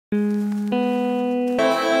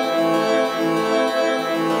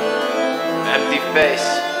Emteface.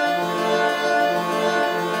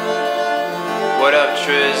 What up,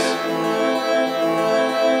 Trizz?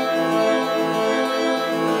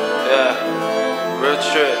 Yeah, real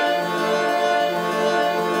trip.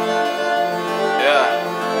 Yeah.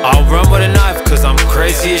 I'll run with a knife cause I'm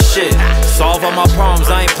crazy as shit. Solve all my problems,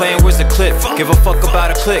 I ain't playing with the clip. Give a fuck about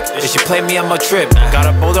a click, if you play me on my trip. Got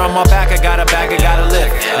a boulder on my back, I got a bag, I got a lift.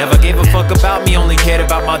 Never gave a fuck about me, only cared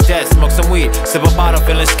about my debt. Smoke some weed, sip a bottle,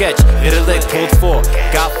 feeling sketch. Hit a lick, pulled 4,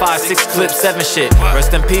 got 5, 6 clips, 7 shit.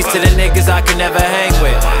 Rest in peace to the niggas I can never hang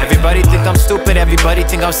with. Everybody think I'm stupid, everybody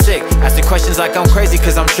think I'm sick. Asking questions like I'm crazy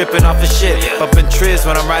cause I'm tripping off of shit. Bumping Trizz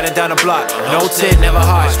when I'm riding down the block. No tit, never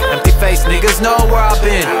hard. Empty face, niggas know where I've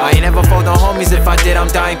been. I ain't ever fold on homies, if I did I'm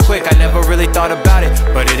dying quick. I never really thought about it,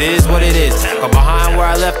 but it is what it is. Go behind where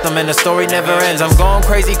I left them and the story never ends. I'm going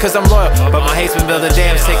crazy cause I'm loyal, but my hate's been built of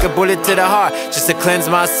dams. Take a bullet to the heart, just to cleanse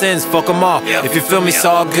my sins. Fuck them all, if you feel me, it's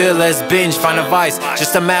all good, let's binge. Find a vice,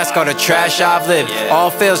 just a mask, all the trash I've lived. All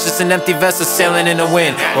fails, just an empty vessel sailing in the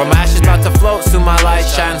wind. Where my ashes about to float, soon my light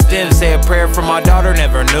shines dim. Say a prayer for my daughter,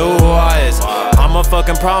 never knew who I is. I'm a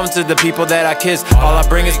fucking problem to the people that I kiss. All I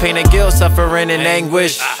bring is pain and guilt, suffering and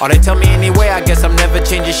anguish. All they tell me anyway, I guess I'm never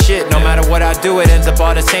changing shit. No matter what I do, it ends up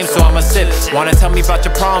all the same, so I'ma sip. Wanna tell me about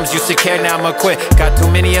your problems, used to care, now I'ma quit. Got too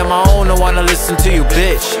many of my own, don't wanna listen to you,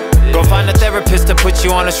 bitch. Go find a therapist to put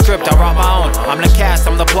you on a script, I write my own. I'm the cast,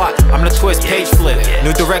 I'm the plot, I'm the twist, page flip.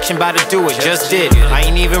 New direction, bout to do it, just did. I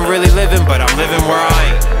ain't even really living, but I'm living where I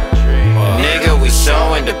ain't. Nigga, we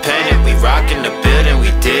so independent, we rockin' the building,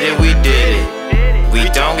 we did it, we did it. We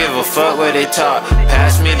don't give a fuck what they talk.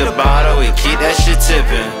 Pass me the bottle, we keep that shit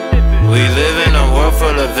tippin'. We live in a world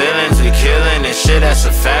full of villains, we killin' this shit, that's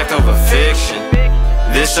a fact over fiction.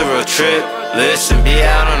 This a real trip, listen, be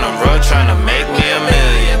out on the road tryna make me a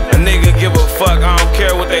million. A nigga give a fuck, I don't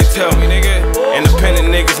care what they tell me, nigga. Independent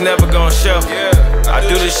niggas never gon' shelf. I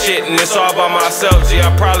do this shit and it's all by myself, G.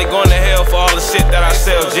 I'm probably going to hell for all the shit that I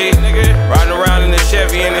sell, G. Riding around in the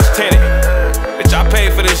Chevy and it's tinted. Bitch, I pay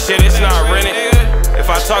for this shit, it's not rented. If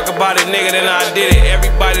I talk about it, nigga, then I did it.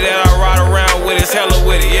 Everybody that I ride around with is hella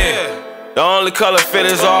with it, yeah. The only color fit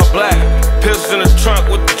is all black. Pistols in the trunk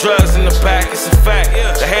with the drugs in the back, it's a fact.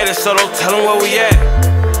 The haters, so don't tell them where we at.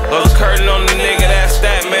 Close the curtain on the nigga, that's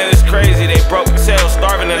that, man, it's crazy. They broke themselves,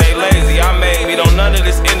 starving and they lazy. I made me, don't none of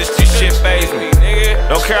this industry shit faze me, nigga.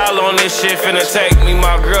 Don't care how long this shit finna take me.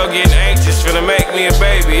 My girl getting anxious, finna make me a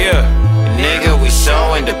baby, yeah. Nigga, we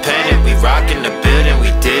so independent, we rockin' the building, we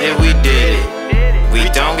did it, we did it. We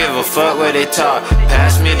don't give a fuck what they talk.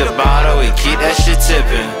 Pass me the bottle, we keep that shit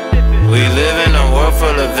tippin'. We live in a world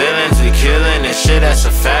full of villains, we killin' this shit, that's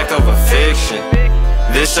a fact over fiction.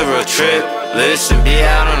 This a real trip, listen, be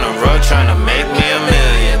out on the road tryna make me a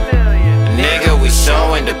million. Nigga, we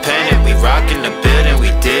so independent, we rockin' the building,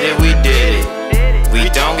 we did it, we did it. We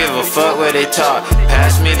don't give a fuck what they talk.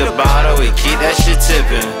 Pass me the bottle, we keep that shit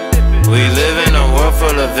tippin'. We live in a world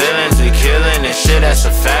full of villains, we killin' this shit, that's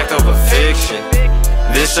a fact over fiction.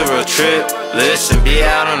 This a real trip, listen, be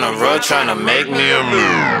out on the road tryna make me a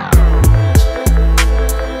million.